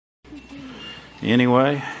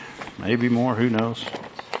Anyway, maybe more, who knows.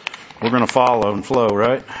 We're going to follow and flow,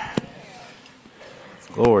 right?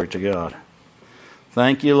 Glory to God.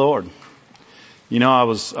 Thank you, Lord. You know, I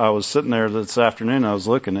was sitting there this afternoon, I was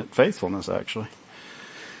looking at faithfulness actually.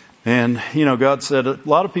 And, you know, God said, a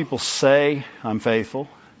lot of people say I'm faithful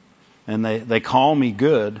and they call me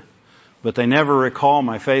good, but they never recall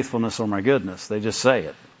my faithfulness or my goodness. They just say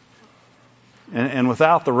it. And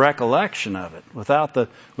without the recollection of it, without the,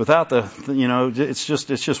 you know, it's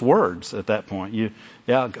just words at that point.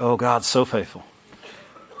 Oh, God's so faithful.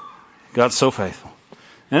 God's so faithful.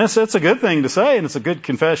 And it's a good thing to say, and it's a good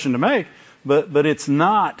confession to make, but it's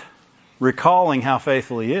not recalling how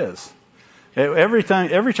faithful He is. Every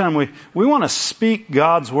time we want to speak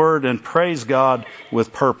God's word and praise God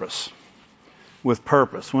with purpose. With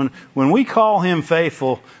purpose. When we call Him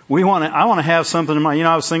faithful, I want to have something in mind. You know,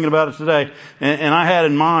 I was thinking about it today, and I had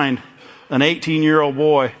in mind an 18-year-old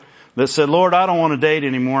boy that said, Lord, I don't want to date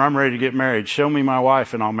anymore. I'm ready to get married. Show me my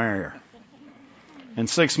wife and I'll marry her. And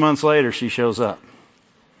 6 months later, she shows up.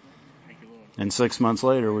 And 6 months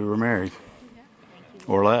later, we were married.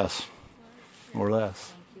 Or less.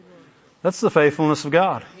 That's the faithfulness of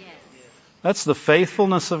God. That's the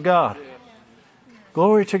faithfulness of God.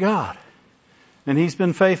 Glory to God. And He's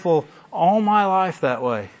been faithful all my life that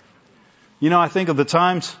way. You know, I think of the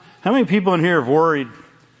times, how many people in here have worried,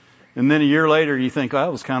 and then a year later you think, oh,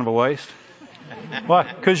 that was kind of a waste?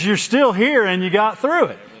 Why? Because you're still here and you got through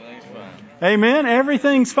it. Amen?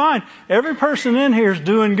 Everything's fine. Every person in here is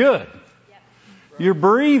doing good. You're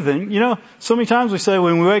breathing. You know, so many times we say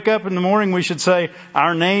when we wake up in the morning we should say,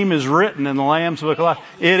 our name is written in the Lamb's Book of Life.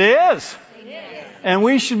 It is. And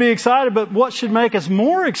we should be excited, but what should make us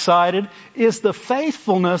more excited is the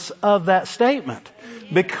faithfulness of that statement.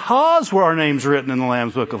 Because our name's written in the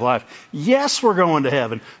Lamb's Book of Life, yes, we're going to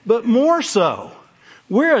heaven, but more so,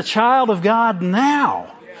 we're a child of God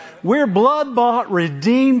now. We're blood-bought,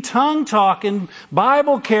 redeemed, tongue-talking,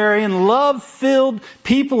 Bible-carrying, love-filled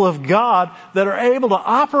people of God that are able to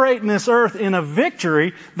operate in this earth in a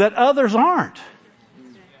victory that others aren't.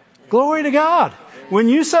 Glory to God. When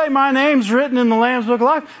you say my name's written in the Lamb's Book of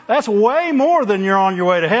Life, that's way more than you're on your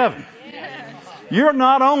way to heaven. You're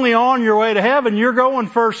not only on your way to heaven, you're going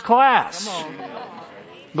first class.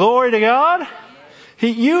 Glory to God.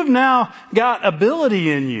 You've now got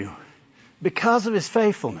ability in you because of His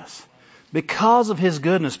faithfulness, because of His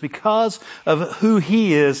goodness, because of who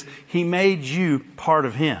He is. He made you part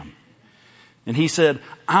of Him. And He said,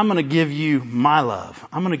 I'm going to give you my love.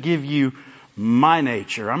 I'm going to give you my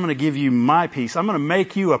nature. I'm going to give you my peace. I'm going to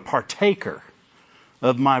make you a partaker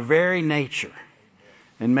of my very nature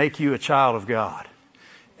and make you a child of God.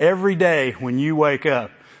 Every day when you wake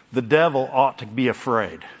up, the devil ought to be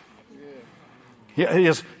afraid. He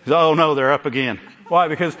is, oh no, they're up again. Why?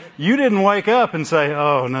 Because you didn't wake up and say,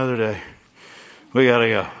 oh, another day. We got to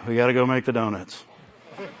go. We got to go make the donuts.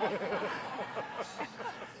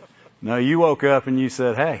 No, you woke up and you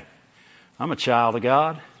said, hey, I'm a child of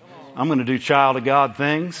God. I'm going to do child of God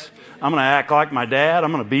things. I'm going to act like my dad.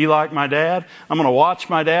 I'm going to be like my dad. I'm going to watch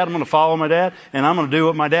my dad. I'm going to follow my dad. And I'm going to do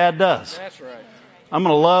what my dad does. That's right. I'm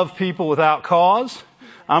going to love people without cause.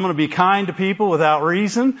 I'm going to be kind to people without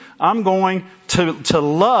reason. I'm going to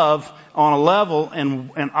love on a level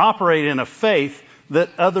and operate in a faith that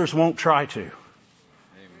others won't try to. Amen.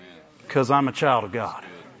 Because I'm a child of God.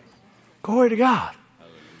 Glory to God.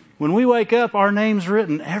 When we wake up, our name's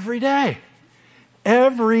written every day.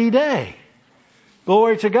 Every day.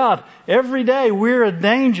 Glory to God. Every day we're a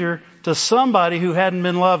danger to somebody who hadn't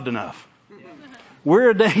been loved enough.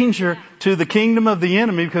 We're a danger to the kingdom of the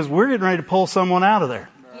enemy because we're getting ready to pull someone out of there.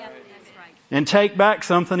 Yep, that's right. And take back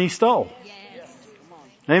something he stole. Yes.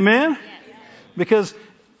 Amen? Yes. Because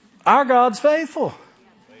our God's faithful.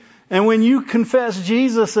 And when you confess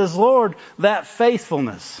Jesus as Lord, that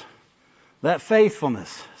faithfulness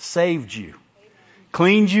saved you,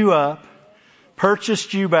 cleaned you up,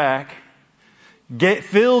 purchased you back,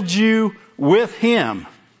 filled you with Him.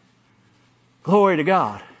 Glory to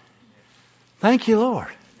God. Thank you, Lord.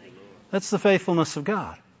 That's the faithfulness of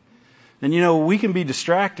God. And you know, we can be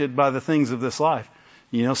distracted by the things of this life.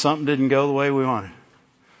 You know, something didn't go the way we wanted.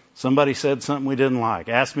 Somebody said something we didn't like,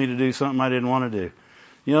 asked me to do something I didn't want to do.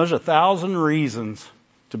 You know, there's 1,000 reasons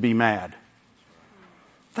to be mad.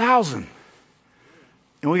 1,000.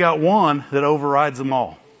 And we got one that overrides them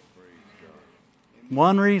all.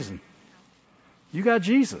 One reason. You got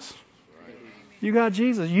Jesus. You got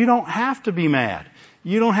Jesus. You don't have to be mad.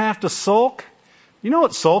 You don't have to sulk. You know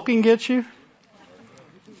what sulking gets you?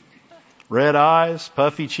 Red eyes,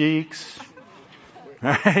 puffy cheeks.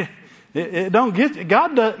 Right?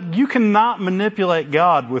 You cannot manipulate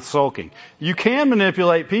God with sulking. You can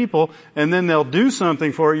manipulate people, and then they'll do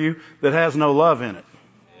something for you that has no love in it.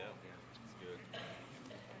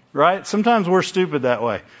 Right? Sometimes we're stupid that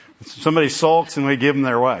way. Somebody sulks and we give them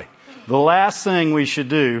their way. The last thing we should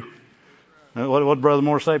do, what did Brother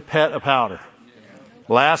Moore say? Pet a powder.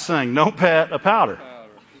 Last thing, don't pet a powder.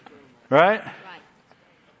 Right?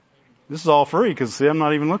 This is all free because, see, I'm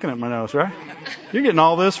not even looking at my nose, right? You're getting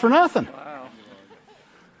all this for nothing.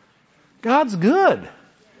 God's good.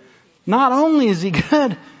 Not only is He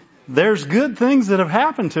good, there's good things that have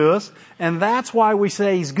happened to us, and that's why we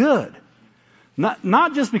say He's good.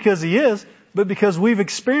 Not just because He is, but because we've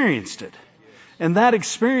experienced it. And that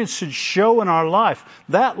experience should show in our life.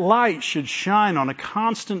 That light should shine on a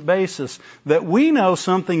constant basis that we know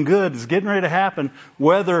something good is getting ready to happen,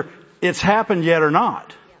 whether it's happened yet or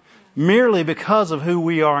not. Merely because of who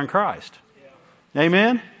we are in Christ.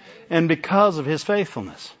 Amen? And because of His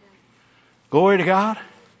faithfulness. Glory to God.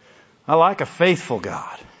 I like a faithful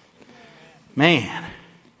God. Man,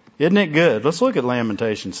 isn't it good? Let's look at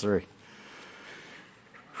Lamentations 3.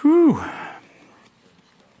 Whew.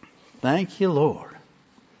 Thank you, Lord.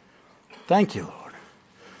 Thank you, Lord.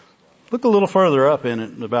 Look a little further up in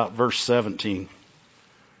it, about verse 17.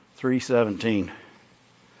 3:17.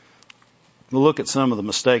 We'll look at some of the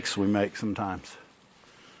mistakes we make sometimes.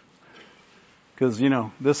 Because,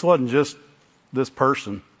 this wasn't just this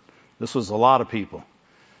person. This was a lot of people.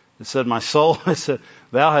 It said, my soul, it said,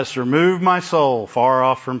 thou hast removed my soul far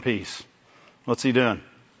off from peace. What's he doing?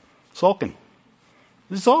 Sulking.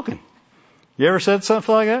 He's sulking. You ever said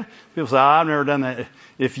something like that? People say, I've never done that.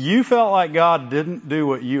 If you felt like God didn't do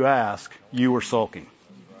what you asked, you were sulking.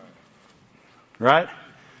 Right?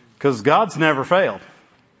 Because God's never failed.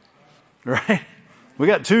 Right? We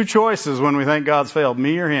got two choices when we think God's failed,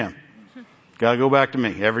 me or Him. Got to go back to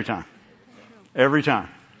me every time. Every time.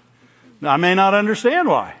 Now, I may not understand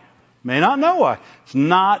why. May not know why. It's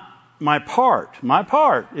not my part. My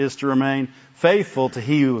part is to remain faithful to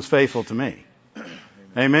He who was faithful to me.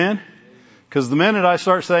 Amen? Because the minute I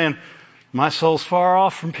start saying, my soul's far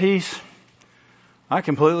off from peace, I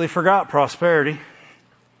completely forgot prosperity.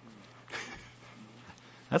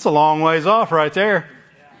 That's a long ways off right there.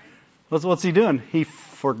 What's he doing? He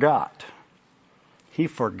forgot. He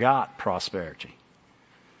forgot prosperity.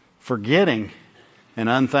 Forgetting and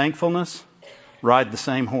unthankfulness ride the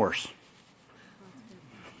same horse.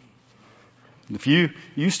 If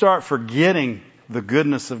you start forgetting the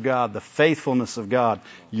goodness of God, the faithfulness of God,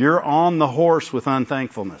 you're on the horse with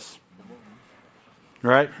unthankfulness.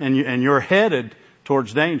 Right? And you're headed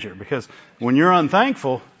towards danger, because when you're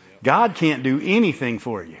unthankful, God can't do anything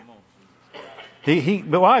for you.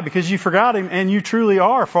 But why? Because you forgot Him and you truly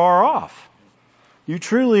are far off. You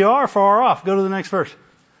truly are far off. Go to the next verse.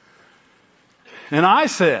 And I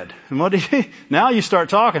said, and what did he? Now you start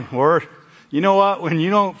talking. Word. You know what? When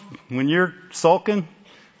you're sulking,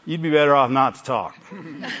 you'd be better off not to talk.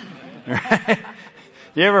 Right?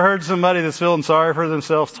 You ever heard somebody that's feeling sorry for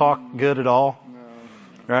themselves talk good at all?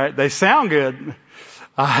 No. Right? They sound good.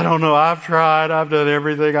 I don't know. I've tried. I've done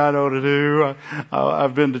everything I know to do.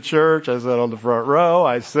 I've been to church. I sat on the front row.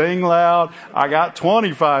 I sing loud. I got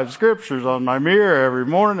 25 scriptures on my mirror every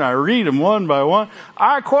morning. I read them one by one.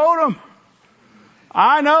 I quote them.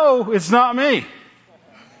 I know it's not me.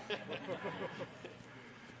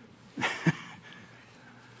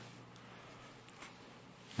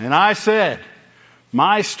 And I said,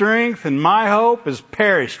 my strength and my hope has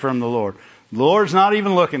perished from the Lord. The Lord's not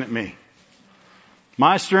even looking at me.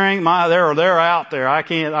 My strength, they're out there. I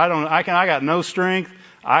got no strength.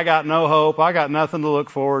 I got no hope. I got nothing to look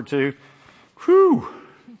forward to. Whew.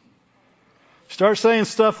 Start saying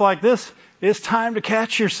stuff like this. It's time to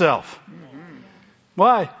catch yourself.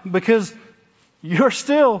 Why? Because you're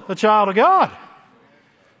still a child of God.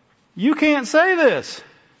 You can't say this.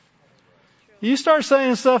 You start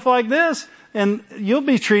saying stuff like this, and you'll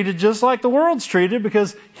be treated just like the world's treated,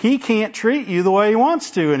 because He can't treat you the way He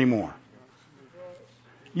wants to anymore.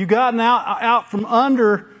 You've gotten out from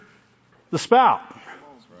under the spout.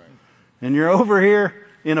 And you're over here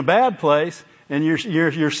in a bad place, and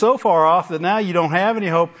you're so far off that now you don't have any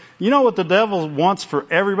hope. You know what the devil wants for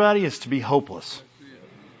everybody is to be hopeless.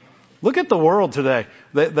 Look at the world today.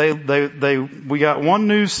 We got one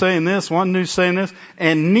news saying this, one news saying this,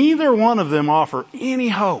 and neither one of them offer any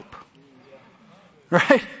hope.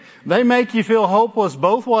 Right? They make you feel hopeless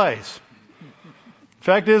both ways.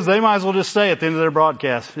 Fact is, they might as well just say at the end of their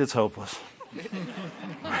broadcast, it's hopeless.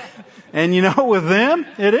 And with them,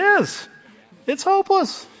 it is. It's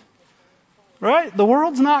hopeless. Right? The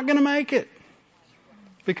world's not going to make it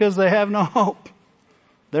because they have no hope.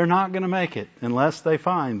 They're not going to make it unless they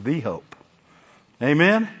find the hope.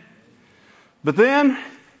 Amen? But then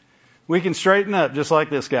we can straighten up just like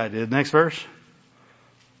this guy did. Next verse.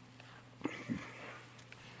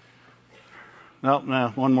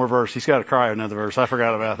 No, one more verse. He's got to cry another verse. I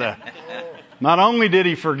forgot about that. Not only did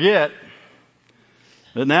he forget,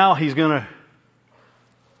 but now he's going to...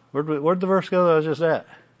 Where'd the verse go that I was just at?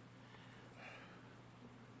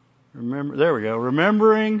 There we go.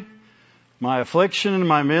 Remembering my affliction and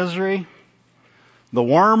my misery, the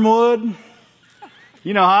wormwood.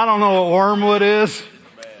 You know, I don't know what wormwood is,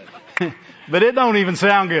 but it don't even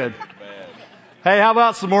sound good. Hey, how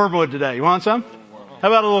about some wormwood today? You want some? How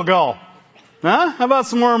about a little gall? Huh? How about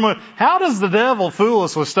some wormwood? How does the devil fool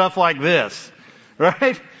us with stuff like this?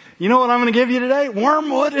 Right? You know what I'm going to give you today?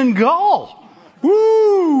 Wormwood and gall.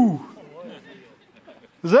 Woo!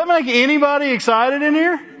 Does that make anybody excited in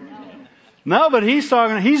here? No, but he's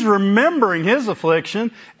remembering his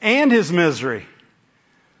affliction and his misery.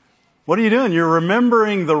 What are you doing? You're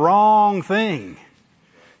remembering the wrong thing.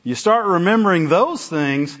 You start remembering those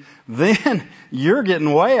things, then you're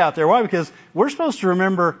getting way out there. Why? Because we're supposed to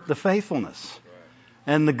remember the faithfulness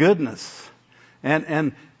and the goodness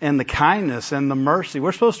and the kindness and the mercy.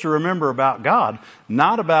 We're supposed to remember about God,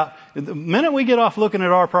 not about the minute we get off looking at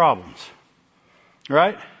our problems.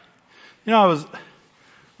 Right? You know,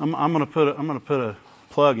 I'm going to put a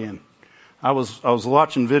plug in. I was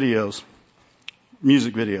watching videos,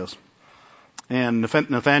 music videos, and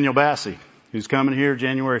Nathaniel Bassey, who's coming here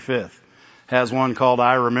January 5th, has one called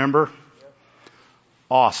I Remember.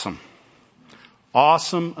 Awesome.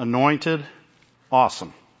 Awesome, anointed,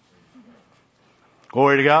 awesome.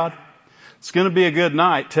 Glory to God. It's going to be a good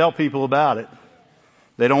night. Tell people about it.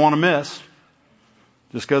 They don't want to miss.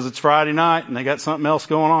 Just because it's Friday night and they got something else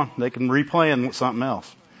going on, they can replay something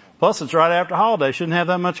else. Plus, it's right after holiday. Shouldn't have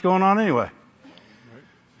that much going on anyway.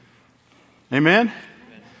 Amen?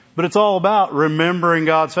 But it's all about remembering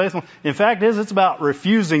God's faithfulness. In fact, it's about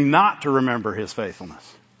refusing not to remember His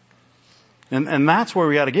faithfulness. And that's where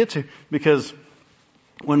we got to get to, because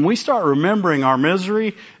when we start remembering our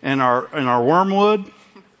misery and our wormwood,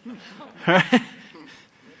 right?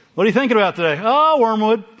 What are you thinking about today? Oh,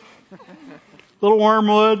 wormwood. Little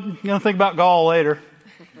wormwood. You're going to think about gall later.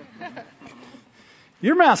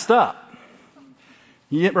 You're messed up.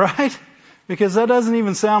 Yeah, right? Because that doesn't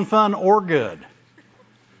even sound fun or good.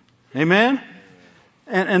 Amen?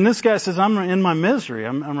 And this guy says, I'm in my misery.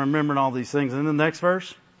 I'm remembering all these things. And the next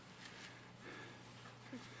verse.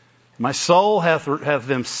 My soul hath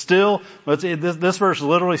them still. This verse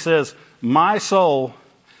literally says, my soul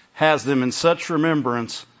has them in such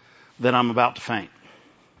remembrance that I'm about to faint.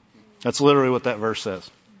 That's literally what that verse says.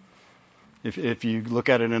 If you look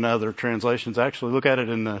at it in other translations, actually look at it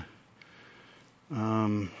in the,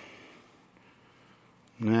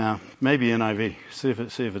 maybe NIV. See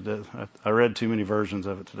if it does. I read too many versions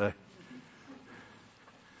of it today.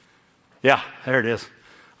 Yeah, there it is.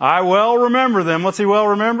 I well remember them. What's he well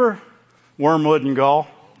remember? Wormwood and gall.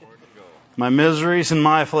 My miseries and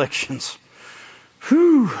my afflictions.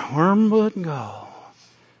 Whew, wormwood and gall.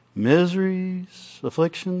 Miseries,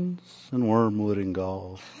 afflictions, and wormwood and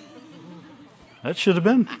gall. That should have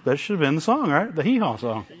been the song, right? The hee-haw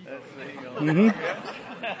song. Mm-hmm.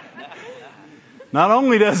 Not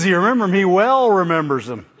only does he remember them, he well remembers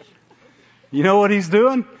them. You know what he's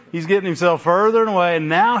doing? He's getting himself further and away, and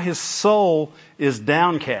now his soul is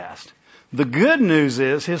downcast. The good news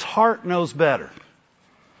is his heart knows better.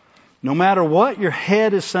 No matter what your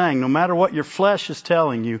head is saying, no matter what your flesh is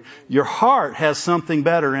telling you, your heart has something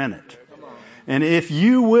better in it. And if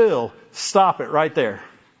you will, stop it right there.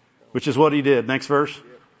 Which is what he did. Next verse.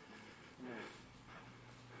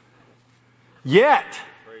 Yet.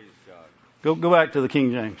 Go back to the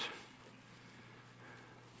King James.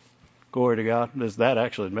 Glory to God. That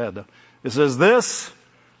actually is bad though. It says, this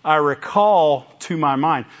I recall to my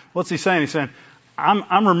mind. What's he saying? He's saying,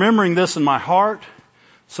 I'm remembering this in my heart,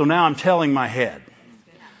 so now I'm telling my head.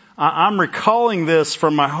 I'm recalling this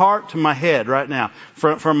from my heart to my head right now.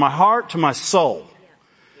 From my heart to my soul.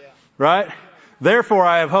 Right? Therefore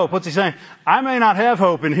I have hope. What's he saying? I may not have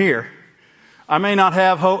hope in here. I may not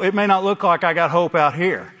have hope. It may not look like I got hope out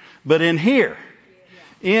here. But in here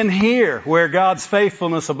where God's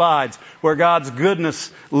faithfulness abides, where God's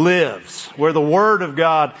goodness lives, where the Word of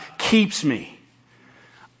God keeps me,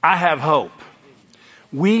 I have hope.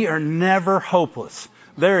 We are never hopeless.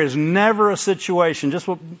 There is never a situation, just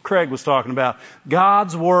what Craig was talking about.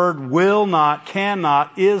 God's Word will not,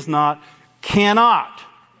 cannot, is not, cannot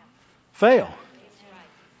fail.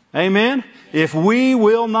 Amen? If we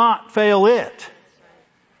will not fail it,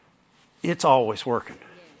 it's always working.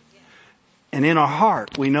 And in our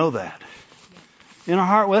heart, we know that. In our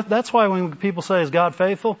heart, that's why when people say, is God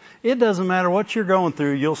faithful? It doesn't matter what you're going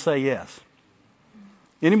through, you'll say yes.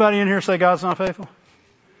 Anybody in here say God's not faithful?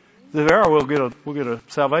 If there are, we'll get a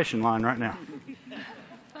salvation line right now.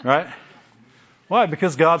 Right? Why?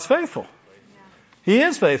 Because God's faithful. He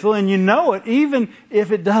is faithful, and you know it, even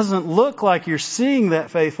if it doesn't look like you're seeing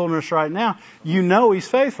that faithfulness right now, you know He's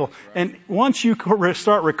faithful. And once you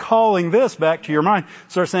start recalling this back to your mind,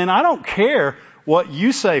 start saying, I don't care what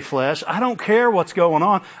you say, flesh. I don't care what's going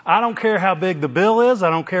on. I don't care how big the bill is.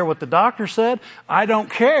 I don't care what the doctor said. I don't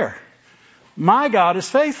care. My God is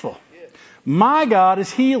faithful. My God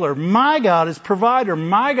is healer. My God is provider.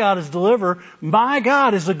 My God is deliverer. My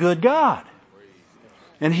God is a good God.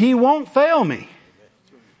 And He won't fail me.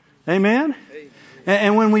 Amen?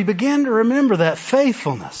 And when we begin to remember that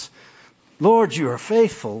faithfulness, Lord, you are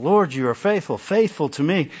faithful. Lord, you are faithful. Faithful to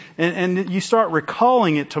me. And you start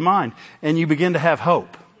recalling it to mind, and you begin to have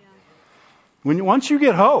hope. Once you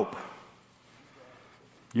get hope,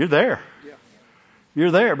 you're there.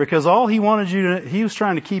 You're there because all He wanted you to, He was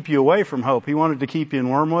trying to keep you away from hope. He wanted to keep you in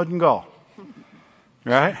wormwood and gall.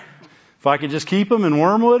 Right? If I could just keep them in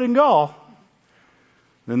wormwood and gall,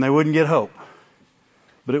 then they wouldn't get hope.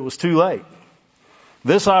 But it was too late.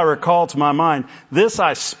 This I recall to my mind. This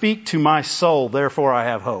I speak to my soul. Therefore I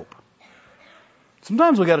have hope.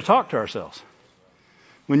 Sometimes we got to talk to ourselves.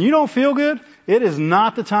 When you don't feel good, it is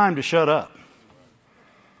not the time to shut up.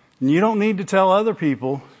 And you don't need to tell other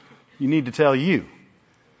people. You need to tell you.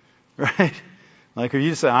 Right? Like if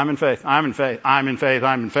you say, I'm in faith, I'm in faith, I'm in faith,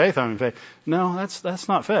 I'm in faith, I'm in faith. No, that's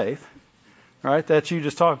not faith. Right? That's you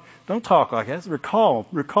just talk. Don't talk like that.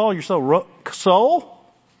 Recall your soul. Soul?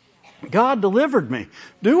 God delivered me.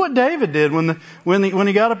 Do what David did when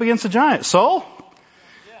he got up against the giant. Soul?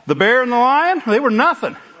 The bear and the lion? They were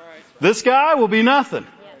nothing. This guy will be nothing.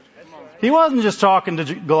 He wasn't just talking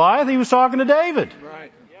to Goliath. He was talking to David.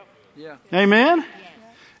 Amen?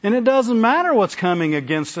 And it doesn't matter what's coming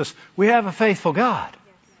against us. We have a faithful God.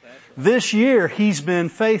 This year, He's been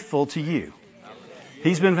faithful to you.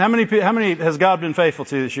 He's been, how many has God been faithful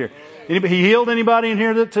to this year? He healed anybody in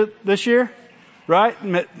here this year? Right?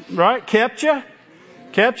 Right? Kept you?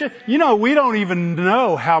 You know, we don't even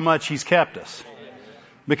know how much He's kept us.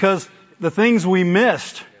 Because the things we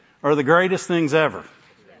missed are the greatest things ever.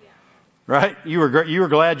 Right? You were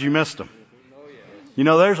glad you missed them. You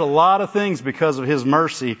know, there's a lot of things because of His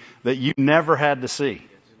mercy that you never had to see.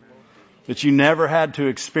 That you never had to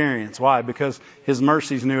experience. Why? Because His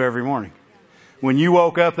mercy's new every morning. When you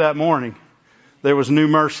woke up that morning, there was new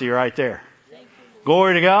mercy right there.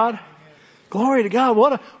 Glory to God. Glory to God.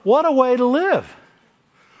 What a way to live.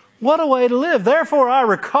 What a way to live. Therefore I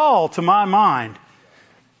recall to my mind,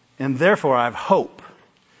 and therefore I have hope.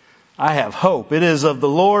 I have hope. It is of the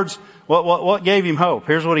Lord's, what gave him hope?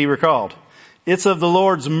 Here's what he recalled. It's of the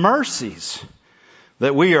Lord's mercies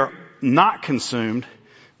that we are not consumed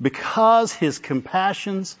because His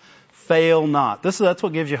compassions fail not. That's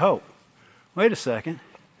what gives you hope. Wait a second.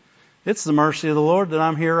 It's the mercy of the Lord that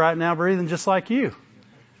I'm here right now breathing just like you.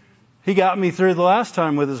 He got me through the last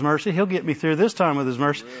time with His mercy. He'll get me through this time with His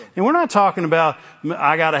mercy. And we're not talking about,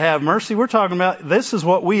 I got to have mercy. We're talking about, this is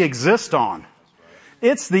what we exist on.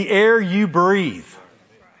 It's the air you breathe.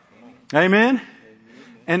 Amen?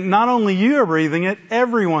 And not only you are breathing it,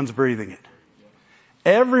 everyone's breathing it.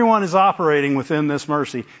 Everyone is operating within this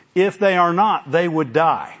mercy. If they are not, they would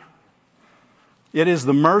die. It is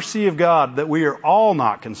the mercy of God that we are all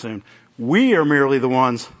not consumed. We are merely the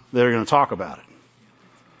ones that are going to talk about it.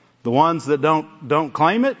 The ones that don't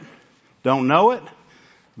claim it, don't know it,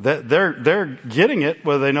 that they're getting it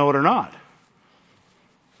whether they know it or not.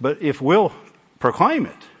 But if we'll proclaim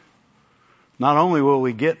it, not only will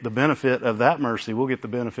we get the benefit of that mercy, we'll get the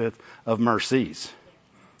benefit of mercies.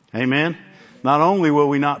 Amen? Not only will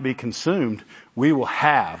we not be consumed, we will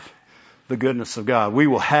have the goodness of God. We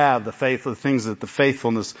will have the faith of the things that the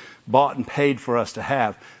faithfulness bought and paid for us to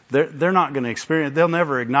have. They're not going to experience, they'll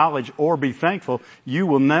never acknowledge or be thankful. You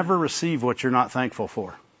will never receive what you're not thankful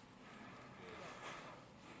for.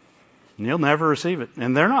 And you'll never receive it.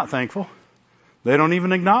 And they're not thankful. They don't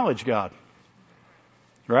even acknowledge God.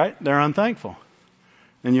 Right? They're unthankful.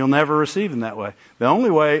 And you'll never receive in that way. The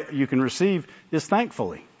only way you can receive is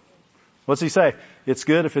thankfully. What's he say? It's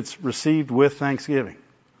good if it's received with thanksgiving.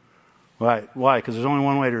 Why? Because there's only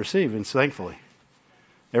one way to receive, and it's thankfully.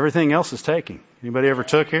 Everything else is taking. Anybody ever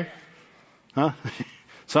took here? Huh?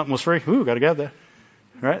 Something was free? Ooh, got to get that.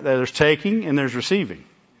 Right? There's taking and there's receiving.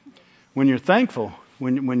 When you're thankful,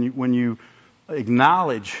 when you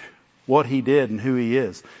acknowledge what He did and who He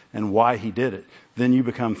is and why He did it, then you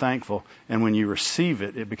become thankful. And when you receive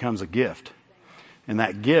it, it becomes a gift. And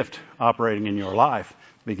that gift operating in your life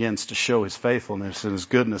begins to show His faithfulness and His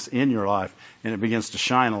goodness in your life, and it begins to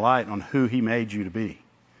shine a light on who He made you to be.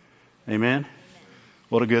 Amen?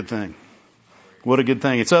 What a good thing. What a good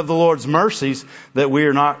thing. It's of the Lord's mercies that we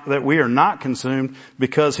are not consumed,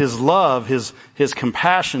 because His love, His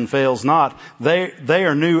compassion fails not. They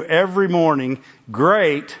are new every morning.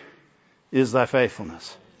 Great is thy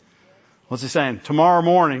faithfulness. What's He saying? Tomorrow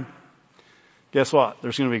morning, guess what?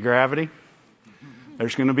 There's going to be gravity.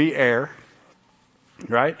 There's going to be air.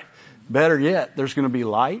 Right? Better yet, there's going to be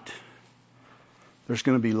light. There's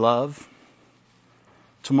going to be love.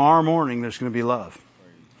 Tomorrow morning, there's going to be love.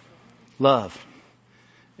 Love.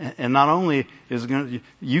 And not only is it going to,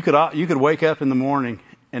 you could wake up in the morning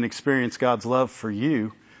and experience God's love for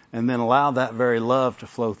you, and then allow that very love to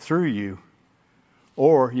flow through you,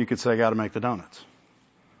 or you could say, I got to make the donuts.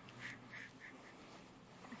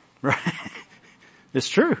 Right? It's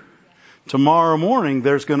true. Tomorrow morning,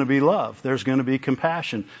 there's going to be love. There's going to be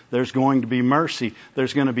compassion. There's going to be mercy.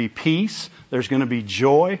 There's going to be peace. There's going to be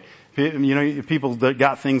joy. You know, people that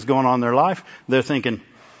got things going on in their life, they're thinking,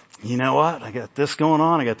 you know what? I got this going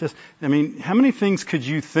on. I got this. I mean, how many things could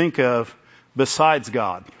you think of besides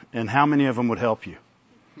God? And how many of them would help you?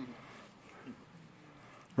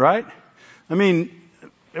 Right? I mean,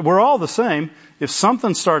 we're all the same. If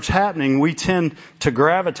something starts happening, we tend to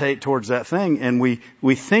gravitate towards that thing, and we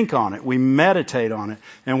think on it. We meditate on it.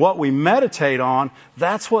 And what we meditate on,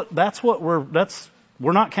 we're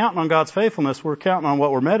not counting on God's faithfulness. We're counting on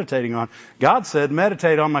what we're meditating on. God said,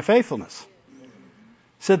 meditate on my faithfulness.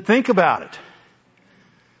 He said, think about it.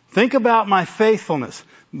 Think about my faithfulness.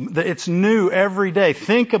 It's new every day.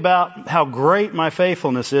 Think about how great my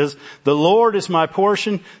faithfulness is. The Lord is my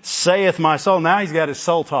portion, saith my soul. Now He's got His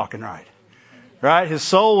soul talking right. Right? His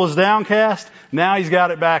soul was downcast. Now He's got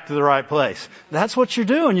it back to the right place. That's what you're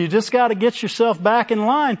doing. You just got to get yourself back in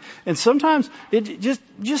line. And sometimes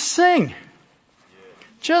just sing.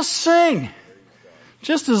 Just sing.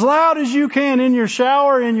 Just as loud as you can in your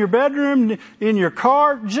shower, in your bedroom, in your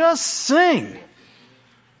car. Just sing.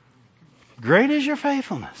 Great is your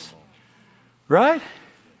faithfulness. Right?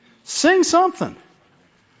 Sing something.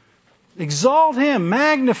 Exalt Him,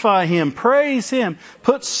 magnify Him, praise Him.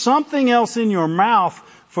 Put something else in your mouth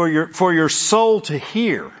for your soul to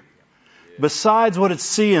hear. Besides what it's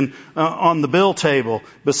seeing on the bill table,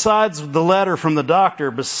 besides the letter from the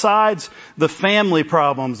doctor, besides the family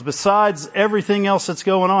problems, besides everything else that's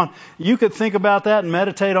going on. You could think about that and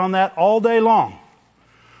meditate on that all day long.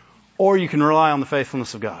 Or you can rely on the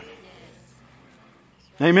faithfulness of God.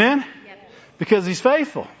 Amen? Because He's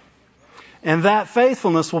faithful. And that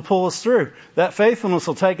faithfulness will pull us through. That faithfulness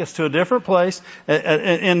will take us to a different place,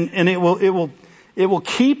 and it will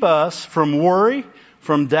keep us from worry,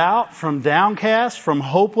 from doubt, from downcast, from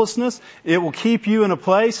hopelessness. It will keep you in a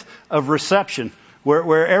place of reception,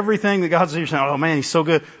 where everything that God's saying, oh man, He's so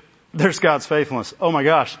good. There's God's faithfulness. Oh my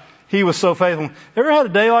gosh, He was so faithful. Ever had a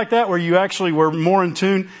day like that where you actually were more in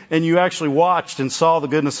tune and you actually watched and saw the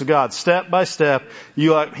goodness of God step by step?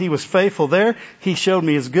 He was faithful there. He showed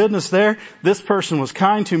me His goodness there. This person was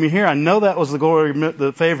kind to me here. I know that was the glory,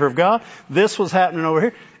 the favor of God. This was happening over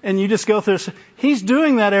here. And you just go through this. He's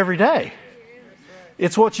doing that every day.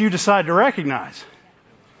 It's what you decide to recognize.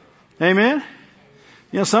 Amen?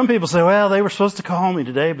 You know, some people say, well, they were supposed to call me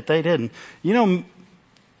today, but they didn't. You know,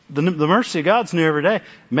 the mercy of God's new every day.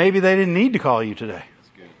 Maybe they didn't need to call you today.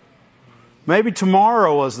 Maybe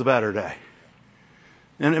tomorrow was the better day.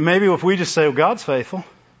 And maybe if we just say, well, God's faithful.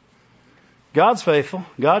 God's faithful.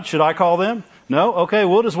 God, should I call them? No? Okay,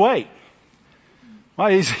 we'll just wait. Well,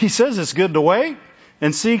 He says it's good to wait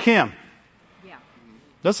and seek Him. Yeah.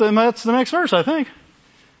 That's the next verse, I think.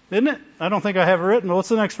 Isn't it? I don't think I have it written, but what's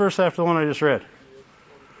the next verse after the one I just read?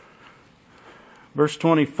 Verse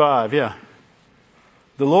 25, yeah.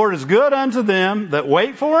 The Lord is good unto them that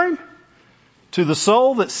wait for Him, to the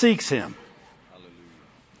soul that seeks Him.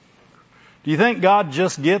 Do you think God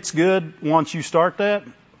just gets good once you start that?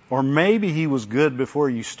 Or maybe He was good before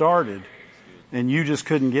you started, and you just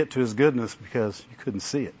couldn't get to His goodness because you couldn't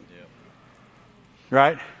see it.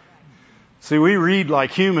 Right? See, we read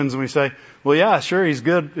like humans and we say, well, yeah, sure, He's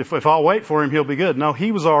good. If I'll wait for Him, He'll be good. No,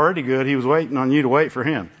 He was already good. He was waiting on you to wait for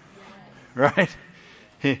Him. Right?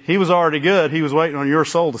 He was already good. He was waiting on your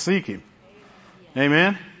soul to seek Him.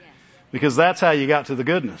 Amen? Because that's how you got to the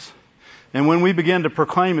goodness. And when we begin to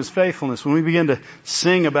proclaim His faithfulness, when we begin to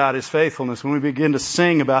sing about His faithfulness, when we begin to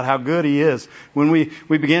sing about how good He is, when we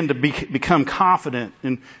begin to become confident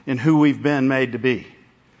in who we've been made to be.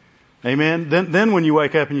 Amen? Then when you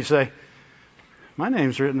wake up and you say, my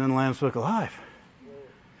name's written in the Lamb's Book of Life.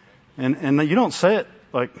 And you don't say it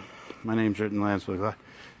like, My name's written in the Lamb's Book of Life.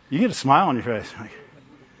 You get a smile on your face. Like,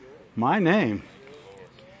 my name.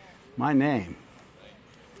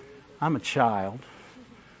 I'm a child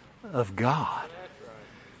of God.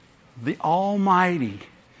 The Almighty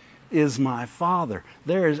is my Father.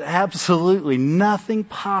 There is absolutely nothing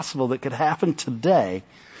possible that could happen today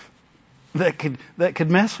that could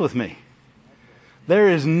mess with me. There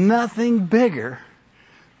is nothing bigger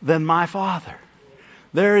than my Father.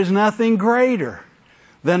 There is nothing greater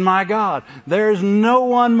than my God. There is no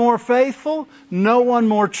one more faithful, no one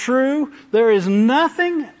more true. There is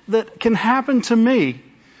nothing that can happen to me.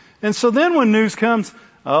 And so then when news comes,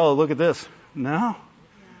 oh, look at this. No.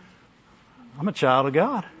 I'm a child of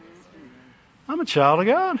God. I'm a child of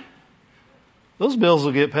God. Those bills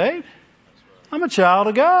will get paid. I'm a child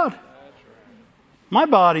of God. My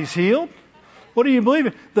body's healed. What do you believe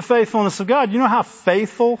in? The faithfulness of God. You know how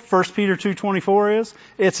faithful 1 Peter 2:24 is?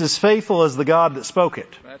 It's as faithful as the God that spoke it.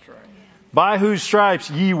 That's right. By whose stripes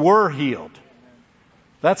ye were healed.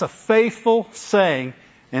 That's a faithful saying,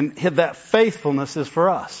 and that faithfulness is for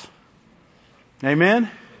us. Amen?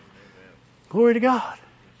 Glory to God.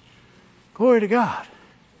 Glory to God.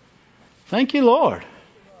 Thank you, Lord.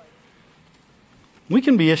 We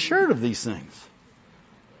can be assured of these things.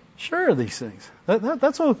 Sure of these things.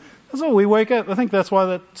 That's what we wake up. I think that's why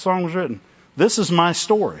that song was written. This is my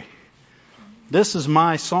story. This is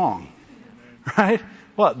my song. Right?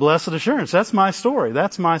 What? Blessed assurance. That's my story.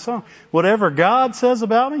 That's my song. Whatever God says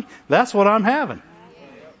about me, that's what I'm having.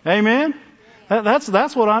 Amen?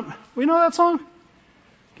 That's what I'm... We know that song?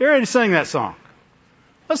 Get ready to sing that song.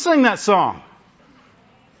 Let's sing that song.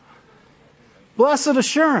 Blessed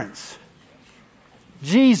assurance.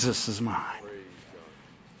 Jesus is mine.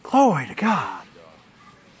 Glory to God.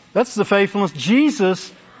 That's the faithfulness.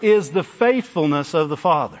 Jesus is the faithfulness of the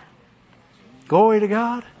Father. Glory to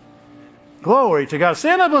God. Glory to God.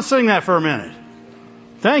 Stand up and sing that for a minute.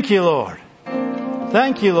 Thank you, Lord.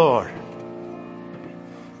 Thank you, Lord.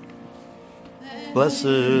 Blessed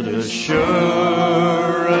assurance,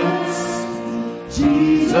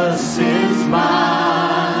 Jesus is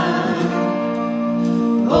mine.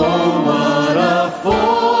 Oh, what a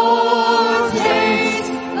foretaste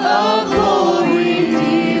of glory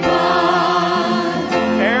divine.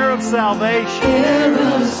 Heir of salvation. Heir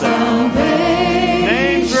of salvation.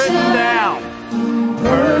 Names written down.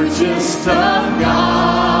 Purchased of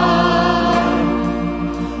God.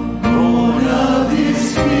 Born of His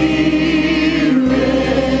Spirit.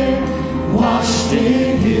 Washed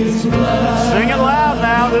in His blood. Sing it loud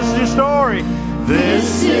now. This is your story.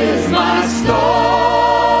 This is my story.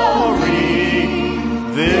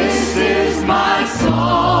 This is my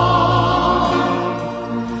song.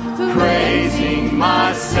 Praising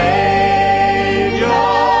my Savior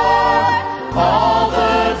all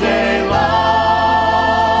the day long.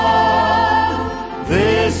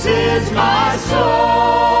 This is my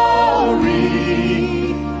story.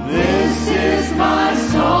 This is my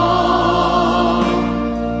song.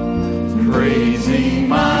 Praising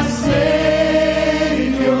my Savior.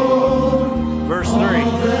 Verse 3.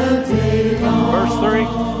 Verse 3.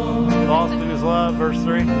 Lost in His love. Verse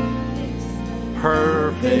 3.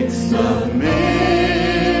 Perfect submission.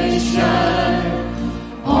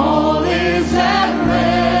 All is at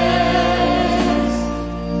rest.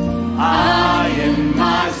 I and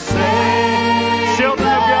my Savior, children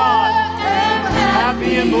of God,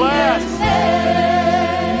 happy and blessed.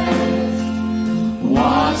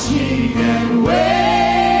 Watching and waiting,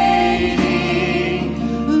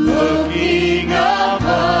 looking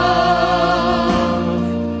above,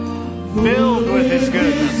 filled with His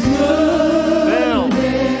goodness. Filled.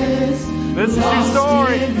 This is your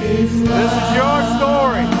story. This is your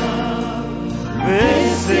story.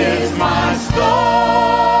 This is my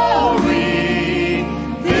story.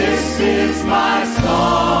 This is my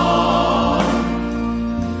song.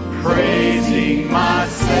 Praising my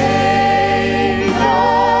Savior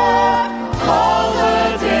all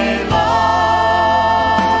the day long.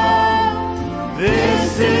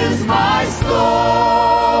 This is my story.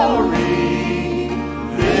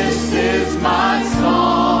 This is my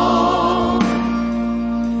song.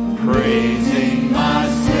 Praising my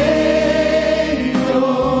Savior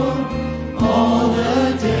all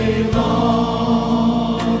the day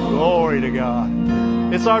long. Glory to God.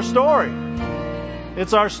 It's our story.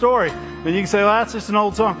 It's our story. But you can say, well, that's just an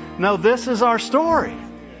old song. No, this is our story.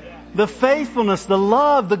 The faithfulness, the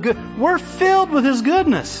love, the good. We're filled with His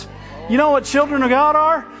goodness. You know what children of God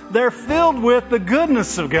are? They're filled with the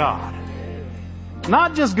goodness of God.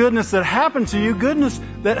 Not just goodness that happened to you, goodness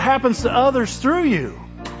that happens to others through you.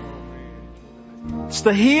 It's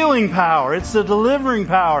the healing power. It's the delivering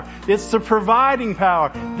power. It's the providing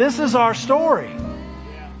power. This is our story.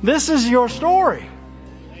 This is your story.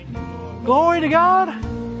 Glory to God.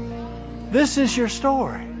 This is your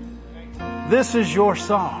story. This is your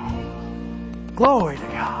song. Glory to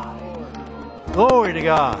God. Glory to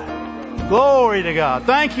God. Glory to God.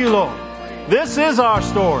 Thank you, Lord. This is our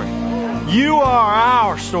story. You are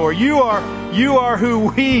our story. You are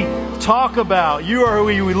who we talk about. You are who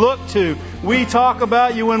we look to. We talk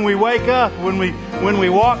about you when we wake up, when we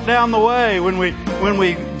walk down the way, when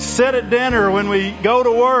we sit at dinner, when we go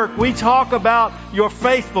to work. We talk about your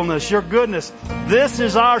faithfulness, your goodness. This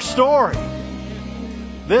is our story.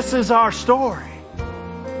 This is our story.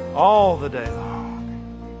 All the day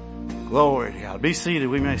long. Glory to God. Be seated.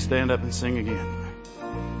 We may stand up and sing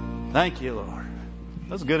again. Thank you, Lord.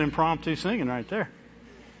 That's good impromptu singing right there.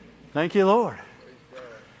 Thank you, Lord.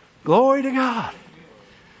 Glory to God.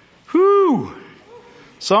 Whew.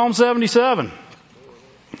 Psalm 77,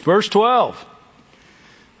 verse 12.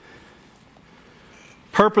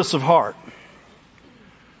 Purpose of heart.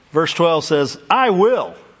 Verse 12 says, I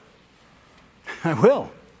will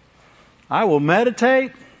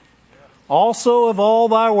meditate also of all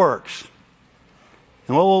thy works.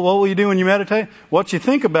 And what will you do when you meditate? What you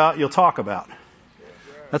think about, you'll talk about.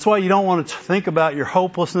 That's why you don't want to think about your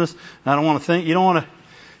hopelessness. You don't want to,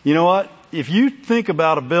 you know what? If you think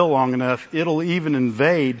about a bill long enough, it'll even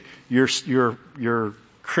invade your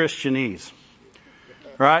Christianese.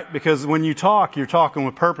 Right? Because when you talk, you're talking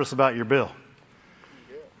with purpose about your bill.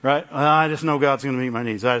 Right? Well, I just know God's going to meet my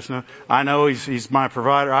needs. I know He's my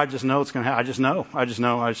provider. I just know it's going to happen. I just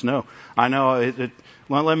know. I know it.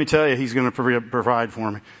 Well, let me tell you, He's going to provide for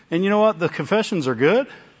me. And you know what? The confessions are good.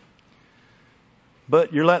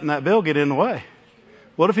 But you're letting that bill get in the way.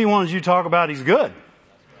 What if He wanted you to talk about He's good?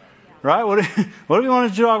 Right? What if He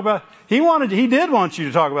wanted you to talk about, He did want you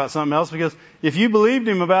to talk about something else, because if you believed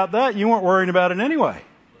Him about that, you weren't worried about it anyway.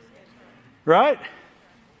 Right?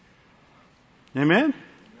 Amen?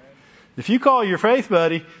 If you call your faith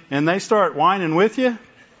buddy and they start whining with you,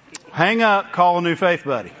 hang up, call a new faith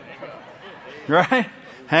buddy. Right?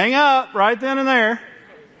 Hang up right then and there.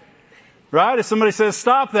 Right? If somebody says,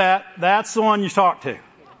 stop that, that's the one you talk to.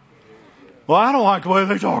 Well, I don't like the way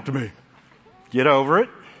they talk to me. Get over it.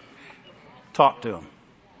 Talk to them.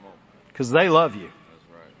 Because they love you.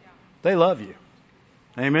 They love you.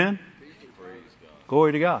 Amen?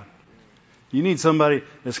 Glory to God. You need somebody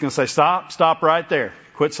that's going to say, stop right there.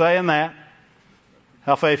 Quit saying that.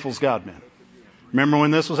 How faithful's God been? Remember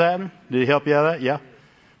when this was happening? Did He help you out of that? Yeah.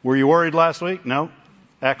 Were you worried last week? No.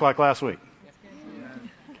 Act like last week.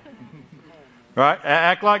 Right?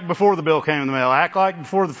 Act like before the bill came in the mail. Act like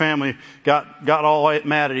before the family got all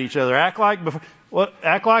mad at each other. Act like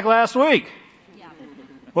last week. Yeah.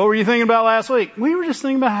 What were you thinking about last week? We were just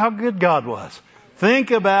thinking about how good God was.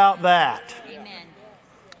 Think about that. Amen.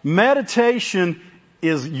 Meditation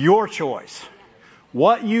is your choice.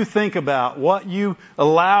 What you think about, what you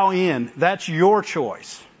allow in, that's your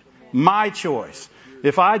choice. My choice.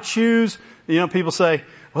 If I choose, people say,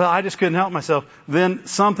 well, I just couldn't help myself. Then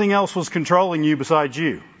something else was controlling you besides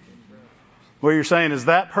you. What you're saying is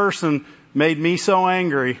that person made me so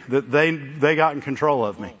angry that they got in control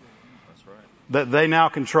of me. That's right. That they now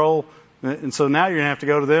control. And so now you're going to have to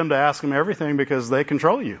go to them to ask them everything because they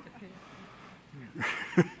control you.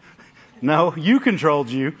 No, you controlled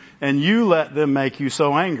you and you let them make you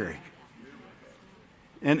so angry.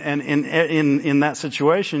 And in that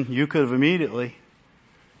situation, you could have immediately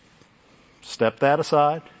stepped that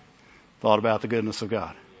aside, thought about the goodness of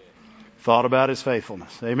God, thought about His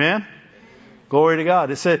faithfulness. Amen? Glory to God.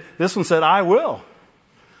 This one said, I will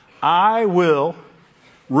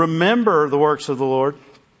remember the works of the Lord.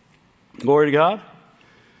 Glory to God.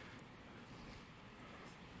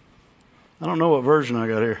 I don't know what version I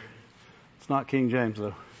got here. It's not King James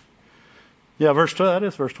though. Yeah, verse 12, that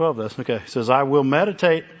is verse 12 does. Okay. It says, I will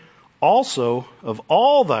meditate also of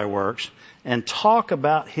all thy works and talk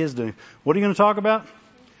about His doings. What are you going to talk about?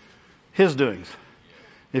 His doings.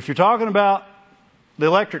 If you're talking about the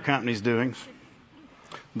electric company's doings,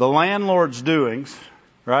 the landlord's doings,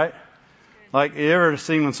 right? Like, you ever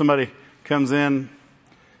seen when somebody comes in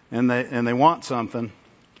and they want something,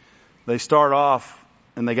 they start off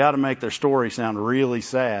and they got to make their story sound really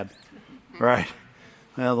sad, right?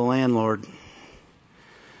 Well, the landlord,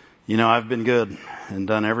 I've been good and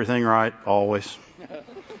done everything right always.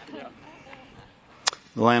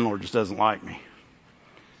 The landlord just doesn't like me.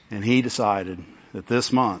 And he decided that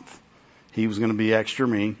this month he was going to be extra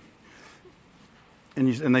mean.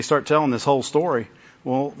 And they start telling this whole story.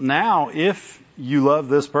 Well, now if you love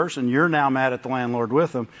this person. You're now mad at the landlord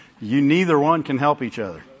with them. You neither one can help each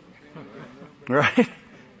other. Right?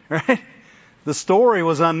 Right? The story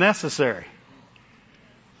was unnecessary.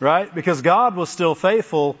 Right? Because God was still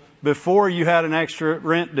faithful before you had an extra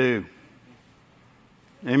rent due.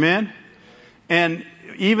 Amen? And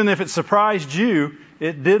even if it surprised you,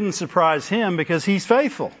 it didn't surprise Him because He's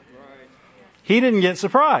faithful. He didn't get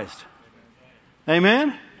surprised.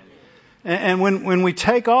 Amen? And when we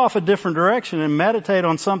take off a different direction and meditate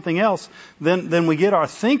on something else, then we get our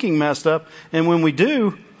thinking messed up. And when we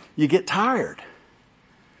do, you get tired.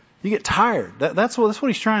 You get tired. That's what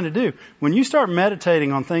He's trying to do. When you start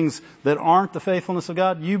meditating on things that aren't the faithfulness of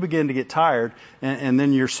God, you begin to get tired, and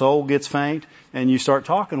then your soul gets faint, and you start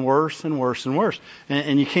talking worse and worse and worse.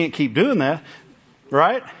 And you can't keep doing that,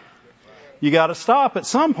 right? You got to stop at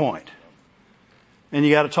some point. And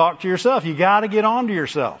you got to talk to yourself. You got to get on to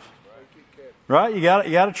yourself. Right? You got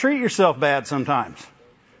to treat yourself bad sometimes.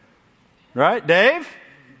 Right? Dave?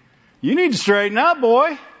 You need to straighten up,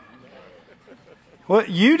 boy. Well,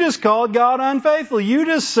 you just called God unfaithful. You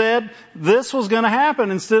just said this was going to happen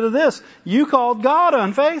instead of this. You called God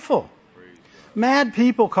unfaithful. Mad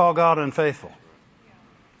people call God unfaithful.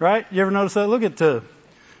 Right? You ever notice that? Look at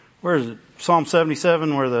where is it? Psalm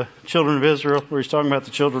 77, where the children of Israel, where he's talking about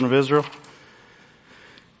the children of Israel.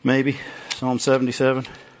 Maybe. Psalm 77.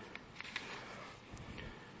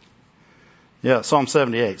 Yeah, Psalm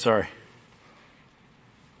 78, sorry.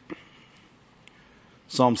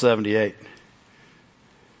 Psalm 78.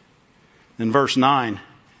 In verse 9,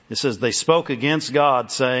 it says, they spoke against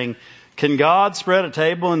God, saying, can God spread a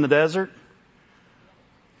table in the desert?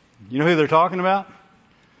 You know who they're talking about?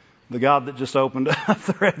 The God that just opened up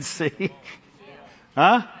the Red Sea.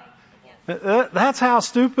 Huh? That's how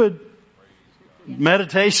stupid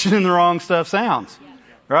meditation in the wrong stuff sounds.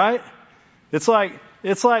 Right? It's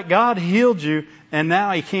like God healed you and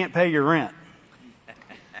now He can't pay your rent.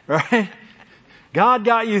 Right? God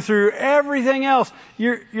got you through everything else.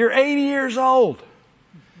 You're 80 years old.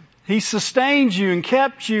 He sustained you and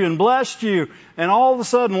kept you and blessed you, and all of a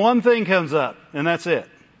sudden one thing comes up, and that's it.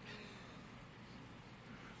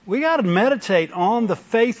 We got to meditate on the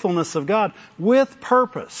faithfulness of God with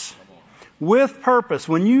purpose. With purpose.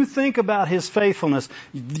 When you think about His faithfulness,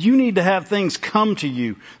 you need to have things come to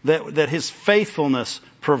you that His faithfulness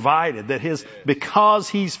provided. Because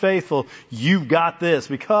He's faithful, you've got this.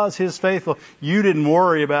 Because He's faithful, you didn't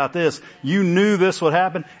worry about this. You knew this would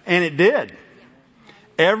happen, and it did.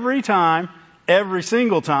 Every time, every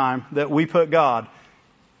single time that we put God,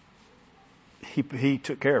 He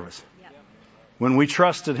took care of us. When we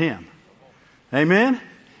trusted Him. Amen?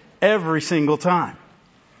 Every single time.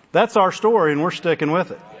 That's our story, and we're sticking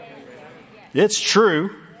with it. It's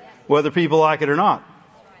true, whether people like it or not.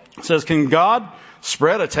 It says, can God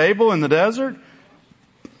spread a table in the desert?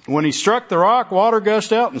 When He struck the rock, water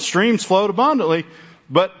gushed out and streams flowed abundantly.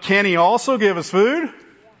 But can He also give us food?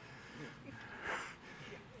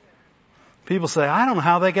 People say, I don't know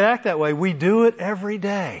how they could act that way. We do it every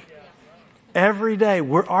day. Every day.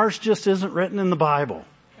 Ours just isn't written in the Bible.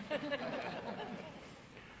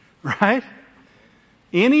 Right?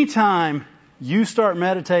 Anytime you start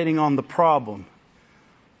meditating on the problem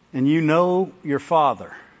and you know your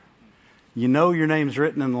Father, you know your name's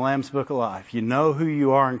written in the Lamb's Book of Life, you know who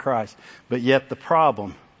you are in Christ, but yet the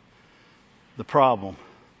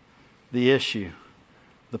issue,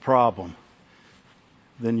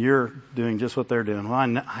 then you're doing just what they're doing.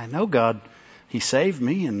 Well, I know God, He saved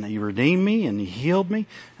me and He redeemed me and He healed me.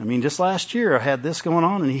 I mean, just last year I had this going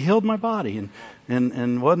on and He healed my body.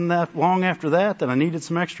 And wasn't that long after that I needed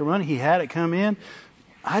some extra money. He had it come in.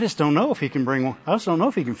 I just don't know if He can I just don't know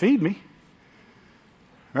if He can feed me.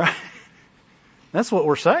 Right? That's what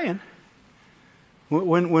we're saying.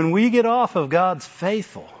 When we get off of God's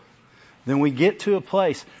faithful, then we get to a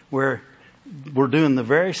place where we're doing the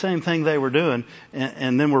very same thing they were doing,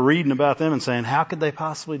 and then we're reading about them and saying, how could they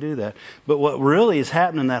possibly do that? But what really is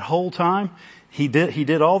happening that whole time, He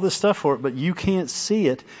did all this stuff for it, but you can't see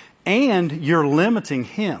it, and you're limiting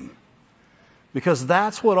Him. Because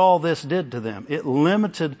that's what all this did to them. It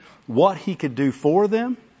limited what He could do for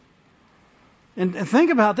them. And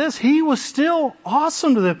think about this, He was still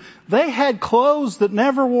awesome to them. They had clothes that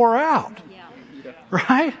never wore out. Yeah.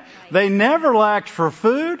 Right? They never lacked for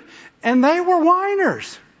food. And they were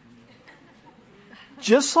whiners.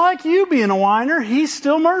 Just like you being a whiner, He's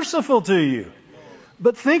still merciful to you.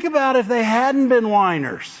 But think about if they hadn't been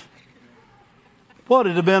whiners. What,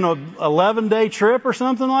 it'd have been an 11-day trip or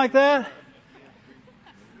something like that?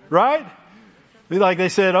 Right? Like they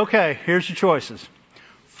said, okay, here's your choices.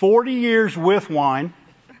 40 years with wine,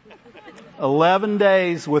 11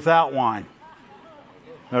 days without wine.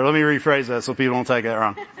 Or let me rephrase that so people don't take that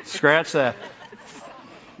wrong. Scratch that.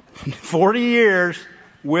 40 years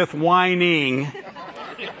with whining.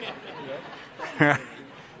 I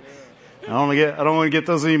don't want to get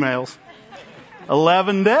those emails.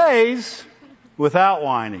 11 days without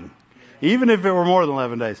whining. Even if it were more than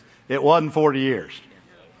 11 days, it wasn't 40 years.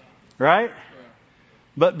 Right?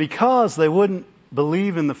 But because they wouldn't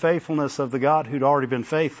believe in the faithfulness of the God who'd already been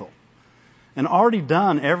faithful and already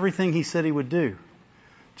done everything He said He would do,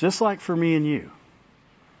 just like for me and you.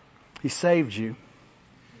 He saved you.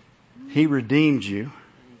 He redeemed you.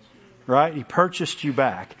 Right? He purchased you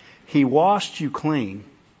back. He washed you clean.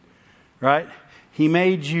 Right? He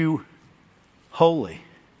made you holy.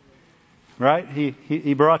 Right?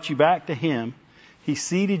 He brought you back to Him. He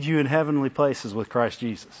seated you in heavenly places with Christ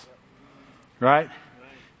Jesus. Right?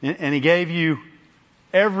 And He gave you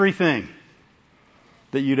everything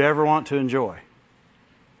that you'd ever want to enjoy.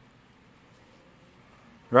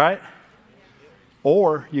 Right?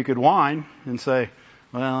 Or you could whine and say,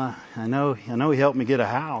 well, I know He helped me get a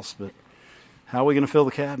house, but how are we going to fill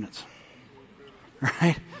the cabinets?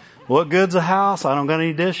 Right? What good's a house? I don't got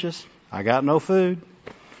any dishes. I got no food.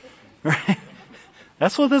 Right?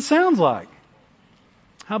 That's what that sounds like.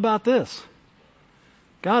 How about this?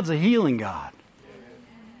 God's a healing God.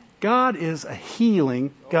 God is a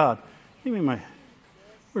healing God. Give me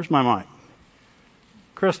where's my mic?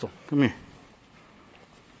 Crystal, come here.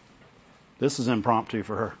 This is impromptu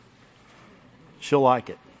for her. She'll like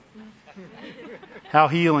it. How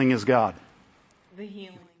healing is God? The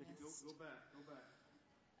healing is. Go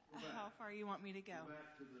back. How far you want me to go? Go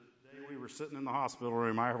back to the day we were sitting in the hospital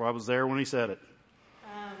room. I was there when He said it.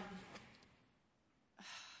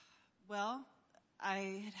 Well,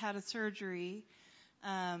 I had a surgery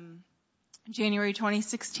January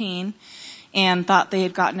 2016 and thought they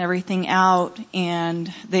had gotten everything out,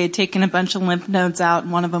 and they had taken a bunch of lymph nodes out,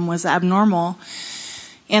 and one of them was abnormal.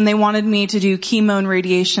 And they wanted me to do chemo and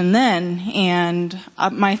radiation then, and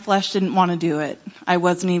my flesh didn't want to do it. I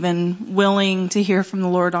wasn't even willing to hear from the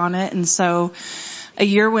Lord on it. And so a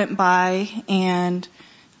year went by, and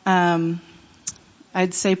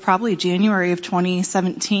I'd say probably January of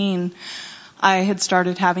 2017, I had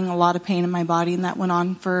started having a lot of pain in my body, and that went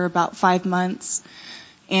on for about 5 months.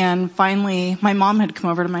 And finally, my mom had come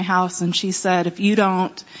over to my house, and she said, if you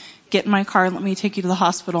don't get in my car and let me take you to the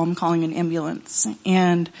hospital, I'm calling an ambulance.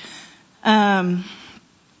 And I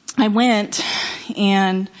went,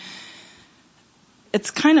 and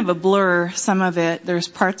it's kind of a blur, some of it. There's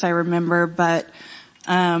parts I remember, but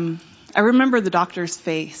I remember the doctor's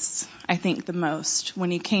face, I think, the most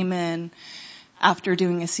when he came in after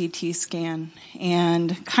doing a CT scan,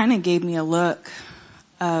 and kind of gave me a look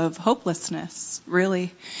of hopelessness,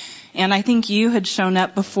 really. And I think you had shown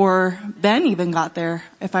up before Ben even got there,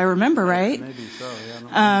 if I remember right. Maybe so,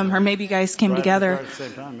 yeah. Or maybe you guys came together. Right at the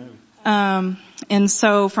same time, maybe. And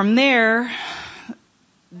so from there,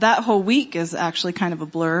 that whole week is actually kind of a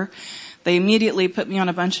blur. They immediately put me on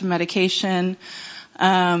a bunch of medication.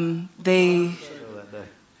 I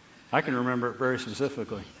can remember it very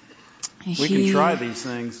specifically. We can try these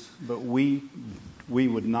things, but we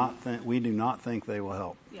do not think they will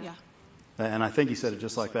help. Yeah. And I think he said it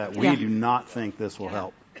just like that. We Yeah. do not think this will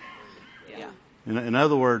help. Yeah. In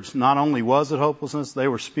other words, not only was it hopelessness, they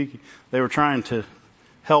were trying to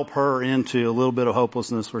help her into a little bit of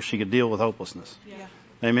hopelessness where she could deal with hopelessness. Yeah.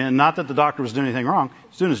 Amen. Not that the doctor was doing anything wrong. He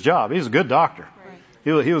was doing his job. He was a good doctor.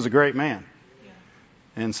 Right. He was a great man. Yeah.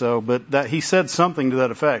 And so, but that he said something to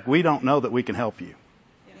that effect. We don't know that we can help you.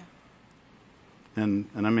 Yeah. And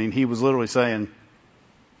I mean, he was literally saying,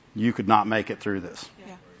 you could not make it through this.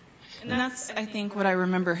 Yeah. And that's, I think, what I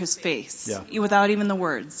remember his face. Yeah. Without even the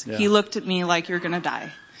words. Yeah. He looked at me like, you're going to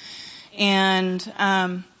die. And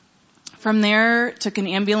from there, took an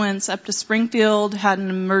ambulance up to Springfield, had an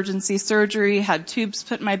emergency surgery, had tubes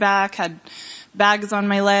put in my back, had bags on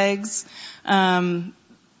my legs.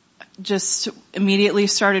 Just immediately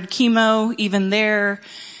started chemo, even there.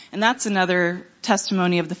 And that's another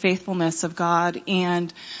testimony of the faithfulness of God.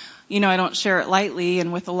 And, I don't share it lightly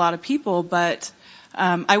and with a lot of people, but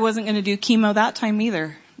I wasn't going to do chemo that time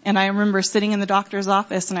either. And I remember sitting in the doctor's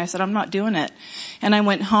office, and I said, I'm not doing it. And I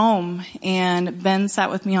went home, and Ben sat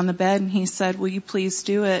with me on the bed, and he said, will you please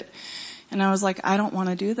do it? And I was like, I don't want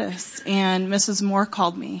to do this. And Mrs. Moore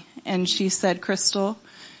called me, and she said, Crystal,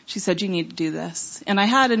 she said, you need to do this. And I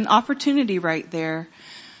had an opportunity right there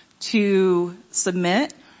to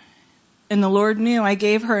submit. And the Lord knew I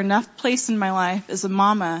gave her enough place in my life as a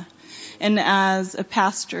mama and as a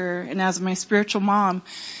pastor and as my spiritual mom.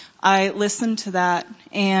 I listened to that,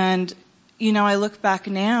 and, I look back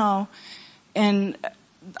now, and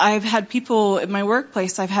I've had people at my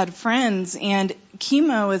workplace, I've had friends, and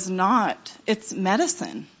chemo is not, it's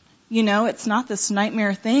medicine. You know, it's not this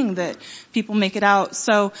nightmare thing that people make it out.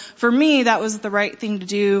 So for me, that was the right thing to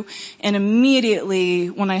do. And immediately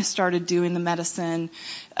when I started doing the medicine,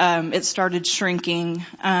 it started shrinking,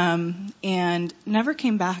 and never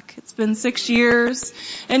came back. It's been 6 years.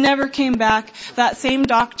 It never came back. That same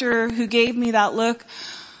doctor who gave me that look,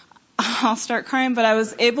 I'll start crying, but I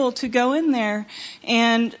was able to go in there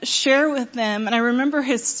and share with them. And I remember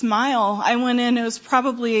his smile. I went in, it was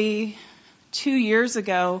probably 2 years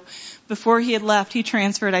ago, before he had left. He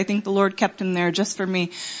transferred. I think the Lord kept him there just for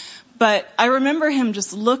me. But I remember him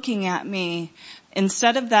just looking at me,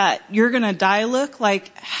 instead of that "you're gonna die" look,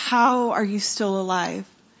 like, "How are you still alive?"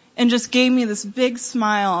 And just gave me this big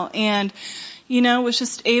smile. And, you know, was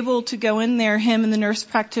just able to go in there, him and the nurse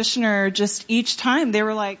practitioner, just each time they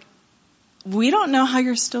were like, "We don't know how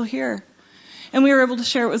you're still here." And we were able to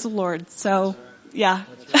share it with the Lord. So, yeah.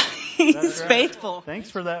 He's faithful. Thanks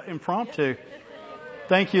for that impromptu.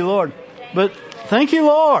 Thank you, Lord. But thank you,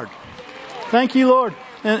 Lord. Thank you, Lord.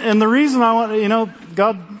 And the reason I want, you know,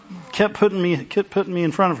 God kept putting me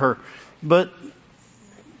in front of her. But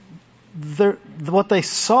what they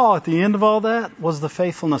saw at the end of all that was the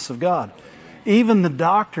faithfulness of God. Even the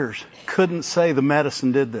doctors couldn't say the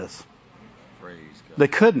medicine did this. They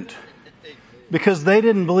couldn't. Because they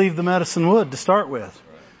didn't believe the medicine would to start with.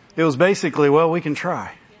 It was basically, well, we can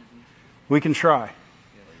try. We can try.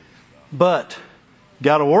 But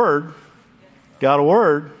got a word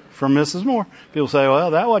from Mrs. Moore. People say,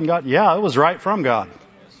 well, that wasn't God. Yeah, it was right from God.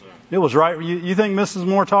 It was right. You think Mrs.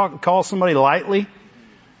 Moore calls somebody lightly?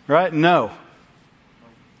 Right? No.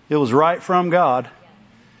 It was right from God.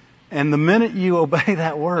 And the minute you obey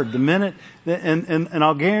that word, the minute, and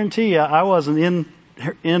I'll guarantee you, I wasn't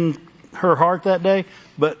in her heart that day,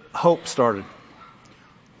 but hope started.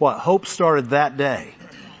 What? Hope started that day.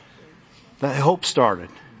 That hope started.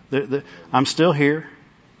 I'm still here,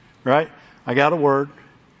 right? I got a word.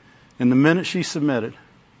 And the minute she submitted,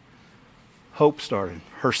 hope started.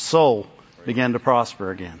 Her soul began to prosper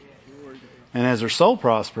again. And as her soul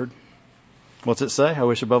prospered, what's it say? I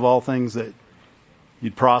wish above all things that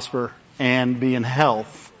you'd prosper and be in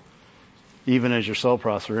health, even as your soul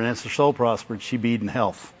prospered. And as her soul prospered, she be in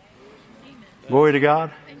health. Glory to God.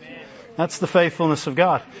 That's the faithfulness of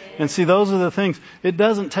God. And see, those are the things. It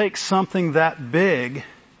doesn't take something that big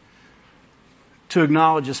to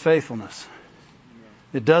acknowledge His faithfulness.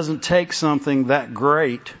 It doesn't take something that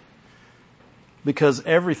great, because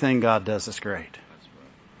everything God does is great.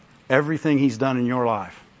 Everything He's done in your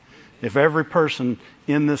life. If every person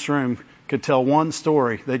in this room could tell one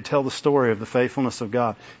story, they'd tell the story of the faithfulness of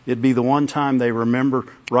God. It'd be the one time they remember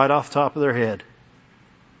right off the top of their head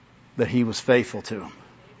that He was faithful to them.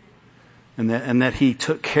 And that He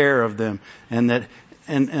took care of them, and that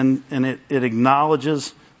it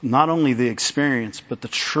acknowledges not only the experience but the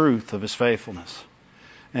truth of His faithfulness.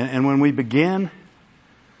 And when we begin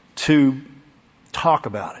to talk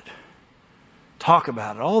about it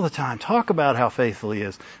all the time, talk about how faithful He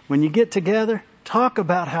is. When you get together, talk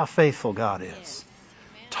about how faithful God is.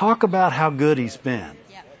 Talk about how good He's been.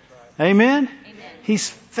 Amen? He's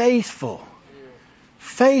faithful.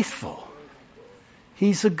 Faithful.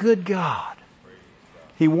 He's a good God.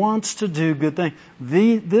 He wants to do good things.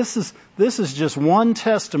 This is just one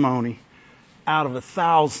testimony out of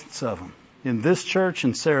thousands of them. In this church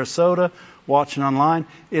in Sarasota, watching online,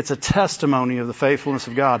 it's a testimony of the faithfulness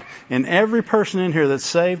of God. And every person in here that's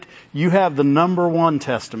saved, you have the number one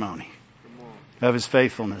testimony of His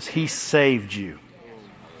faithfulness. He saved you.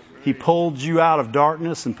 He pulled you out of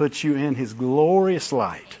darkness and put you in His glorious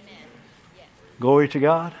light. Glory to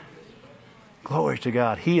God. Glory to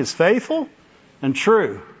God. He is faithful and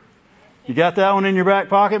true. You got that one in your back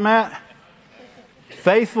pocket, Matt?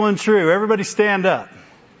 Faithful and true. Everybody stand up.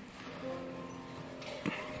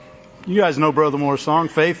 You guys know Brother Moore's song,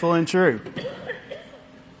 Faithful and True.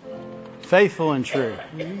 Faithful and true.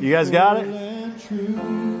 You guys got it?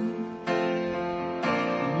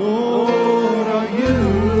 Lord, are you?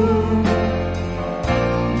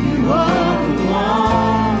 You are the one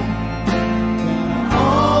that I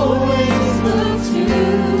always look to.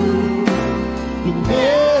 You're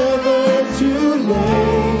never too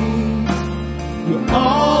late. You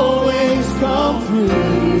always come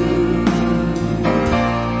through.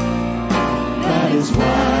 That is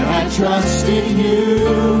why I trust in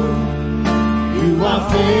you. You are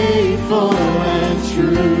faithful and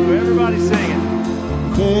true. Everybody sing it.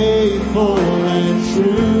 Faithful and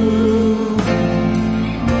true.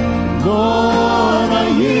 Lord, are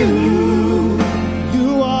you?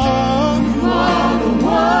 You are the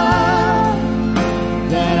one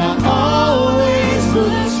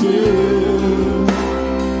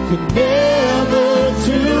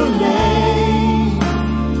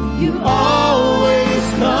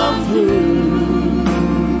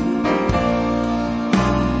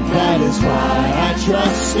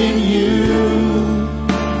in you.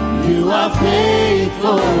 You are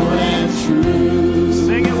faithful and true.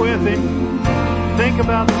 Sing it with Him. Think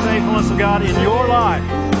about the faithfulness of God in your life.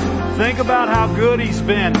 Think about how good He's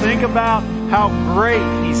been. Think about how great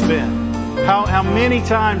He's been. How many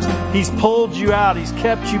times He's pulled you out. He's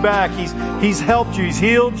kept you back. He's helped you. He's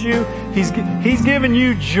healed you. He's given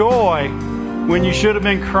you joy when you should have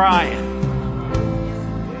been crying.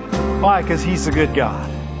 Why? Because He's a good God.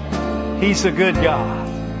 He's a good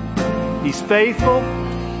God. He's faithful.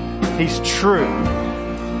 He's true.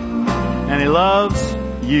 And He loves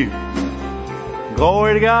you.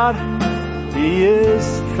 Glory to God. He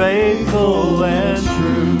is faithful and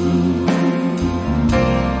true.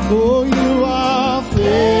 Oh, you are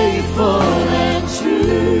faithful and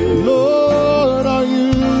true. Lord, are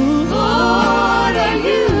you? Lord, are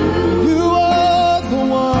you? You are the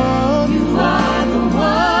one. You are the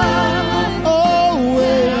one.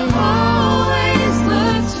 Always. Always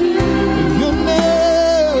look to. You're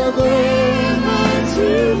never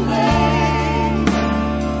too late.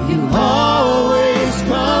 You always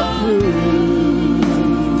come through.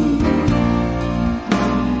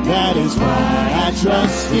 That is why I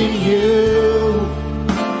trust in you.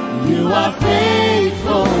 You are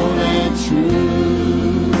faithful and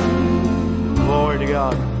true. Glory to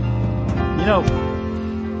God. You know,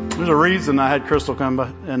 there's a reason I had Crystal come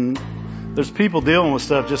by, and there's people dealing with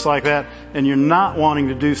stuff just like that, and you're not wanting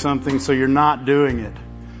to do something, so you're not doing it.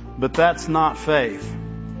 But that's not faith.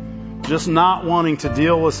 Just not wanting to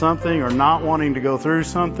deal with something, or not wanting to go through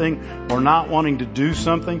something, or not wanting to do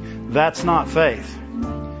something, that's not faith.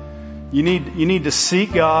 You need to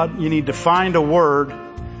seek God, you need to find a word,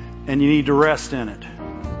 and you need to rest in it.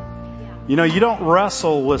 You know, you don't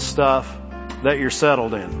wrestle with stuff that you're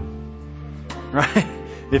settled in. Right?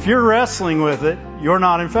 If you're wrestling with it, you're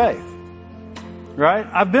not in faith. Right?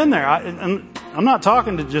 I've been there. I'm not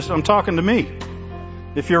talking to I'm talking to me.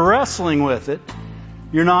 If you're wrestling with it,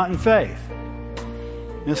 you're not in faith.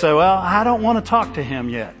 You say, well, I don't want to talk to Him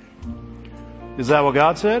yet. Is that what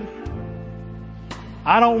God said?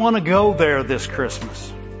 I don't want to go there this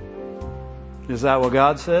Christmas. Is that what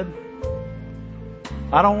God said?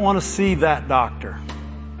 I don't want to see that doctor.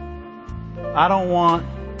 I don't want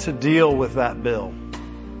to deal with that bill.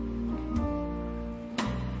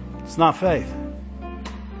 It's not faith.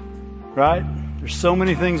 Right? There's so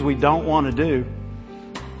many things we don't want to do,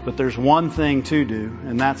 but there's one thing to do,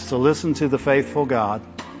 and that's to listen to the faithful God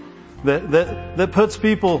that puts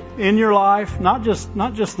people in your life, not just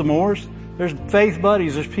the Moores. There's faith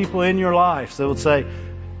buddies. There's people in your life that would say,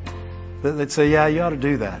 yeah, you ought to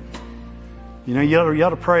do that. You know, you ought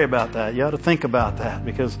to pray about that. You ought to think about that,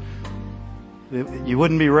 because you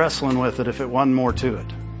wouldn't be wrestling with it if it wasn't more to it.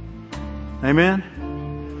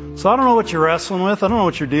 Amen? So I don't know what you're wrestling with. I don't know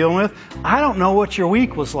what you're dealing with. I don't know what your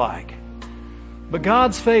week was like. But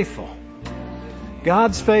God's faithful.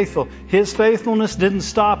 God's faithful. His faithfulness didn't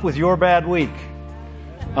stop with your bad week.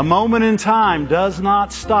 A moment in time does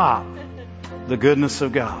not stop the goodness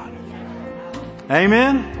of God.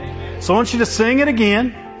 Amen? So I want you to sing it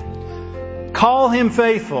again. Call Him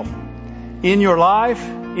faithful in your life,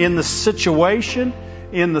 in the situation,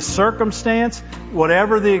 in the circumstance,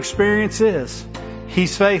 whatever the experience is.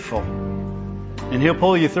 He's faithful. And He'll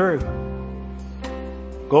pull you through.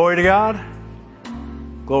 Glory to God.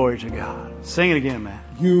 Glory to God. Sing it again, man.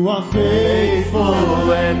 You are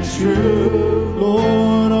faithful and true.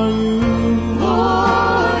 Lord, are you?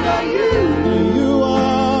 Lord, are you? You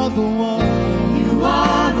are the one. You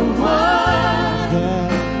are the one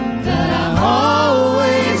that I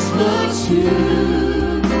always look to.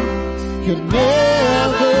 You're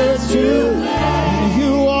never too late.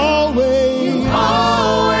 You always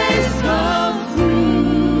come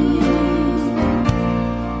through.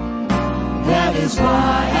 That is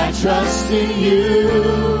why I trust in you.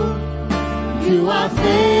 You are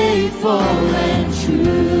faithful and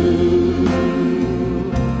true.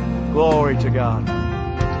 Glory to God.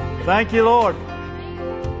 Thank you, Lord.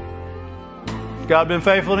 Has God been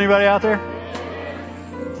faithful to anybody out there?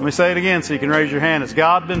 Let me say it again so you can raise your hand. Has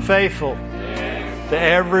God been faithful to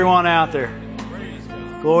everyone out there?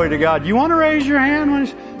 Glory to God. You want to raise your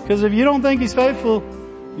hand? Because if you don't think He's faithful,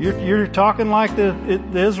 you're talking like the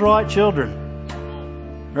Israelite children.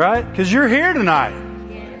 Right? Because you're here tonight.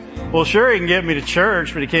 Well, sure, He can get me to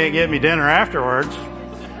church, but He can't get me dinner afterwards.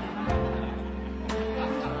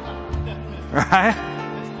 Right?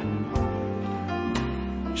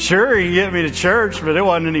 Sure, He can get me to church, but it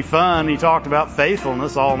wasn't any fun. He talked about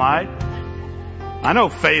faithfulness all night. I know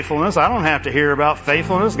faithfulness. I don't have to hear about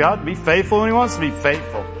faithfulness. God can be faithful when He wants to be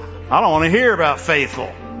faithful. I don't want to hear about faithful.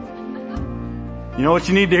 You know what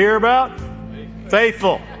you need to hear about?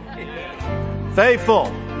 Faithful. Faithful.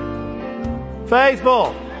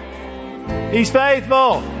 Faithful. He's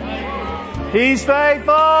faithful. He's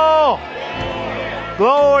faithful.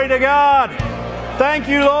 Glory to God. Thank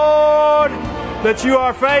you, Lord, that you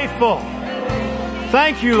are faithful.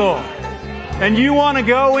 Thank you, Lord. And you want to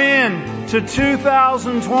go in to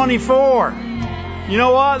 2024. You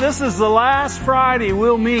know what? This is the last Friday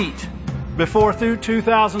we'll meet before through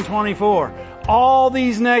 2024. All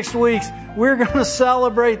these next weeks, we're going to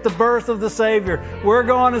celebrate the birth of the Savior. We're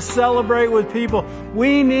going to celebrate with people.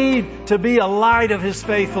 We need to be a light of His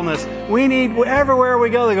faithfulness. We need, everywhere we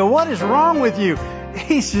go, they go, what is wrong with you?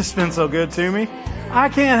 He's just been so good to me. I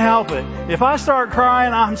can't help it. If I start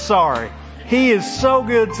crying, I'm sorry. He is so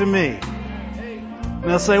good to me. And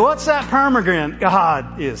they'll say, what's that permagran?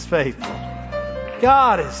 God is faithful.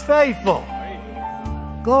 God is faithful.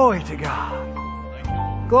 Glory to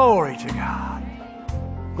God. Glory to God.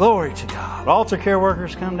 Glory to God. Altar care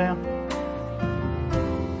workers, come down.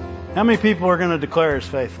 How many people are going to declare His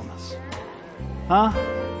faithfulness? Huh?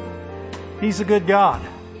 He's a good God.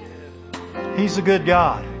 He's a good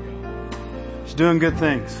God. He's doing good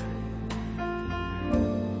things.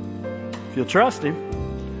 If you'll trust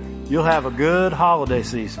Him, you'll have a good holiday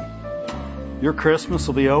season. Your Christmas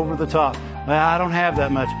will be over the top. Well, I don't have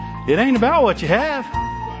that much. It ain't about what you have.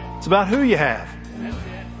 It's about who you have.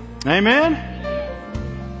 Amen?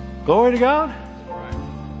 Glory to God.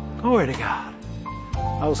 Glory to God.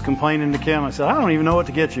 I was complaining to Kim. I said, I don't even know what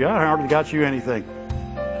to get you. I hardly got you anything.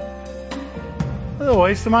 That's a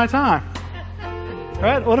waste of my time.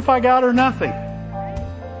 Right? What if I got her nothing?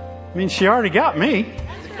 I mean, she already got me.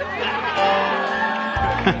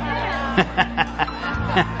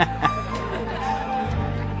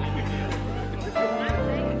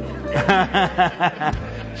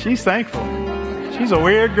 She's thankful. She's a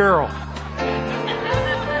weird girl.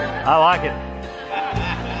 I like it.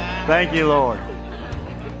 Thank you, Lord.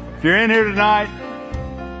 If you're in here tonight,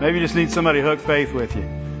 maybe you just need somebody to hook faith with you.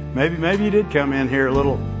 Maybe you did come in here a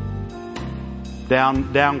little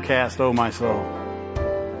downcast, oh my soul.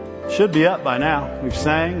 Should be up by now. We've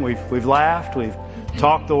sang, we've laughed, we've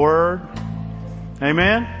talked the Word.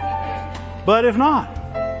 Amen? But if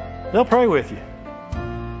not, they'll pray with you.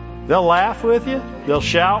 They'll laugh with you. They'll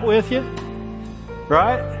shout with you.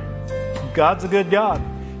 Right? God's a good God.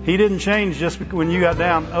 He didn't change just when you got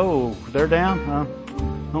down. Oh, they're down? I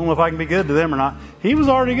don't know if I can be good to them or not. He was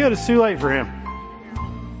already good. It's too late for Him.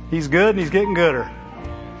 He's good and He's getting gooder.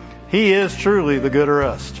 He is truly the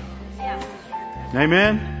gooderest.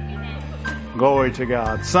 Amen? Glory to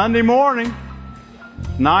God. Sunday morning,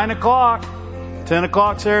 9 o'clock, 10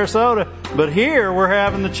 o'clock Sarasota. But here we're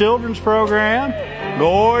having the children's program.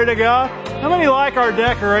 Glory to God. How many like our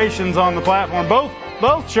decorations on the platform?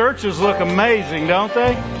 Both churches look amazing, don't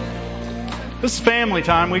they? This is family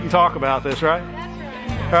time. We can talk about this, right?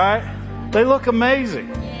 Right? They look amazing.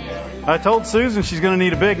 I told Susan she's going to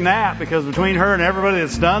need a big nap because between her and everybody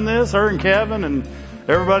that's done this, her and Kevin and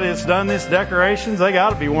everybody that's done this decorations, they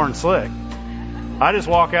got to be worn slick. I just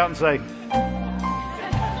walk out and say,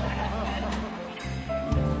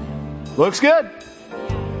 looks good.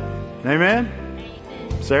 Amen.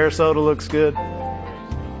 Sarasota looks good.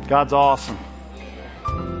 God's awesome.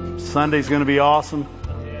 Sunday's going to be awesome.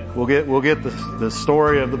 We'll get the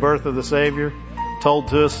story of the birth of the Savior told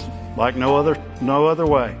to us like no other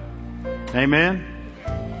way. Amen.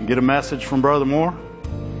 Get a message from Brother Moore.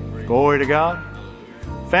 Glory to God.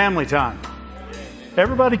 Family time.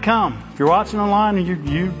 Everybody come. If you're watching online and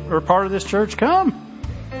you are part of this church, come.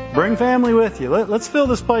 Bring family with you. Let's fill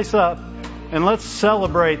this place up and let's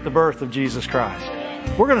celebrate the birth of Jesus Christ.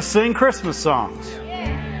 We're going to sing Christmas songs.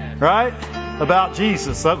 Right? About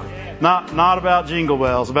Jesus. Not about jingle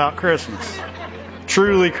bells, about Christmas.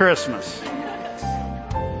 Truly Christmas.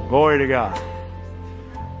 Glory to God.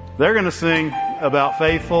 They're going to sing about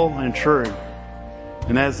faithful and true.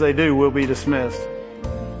 And as they do, we'll be dismissed.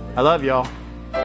 I love y'all.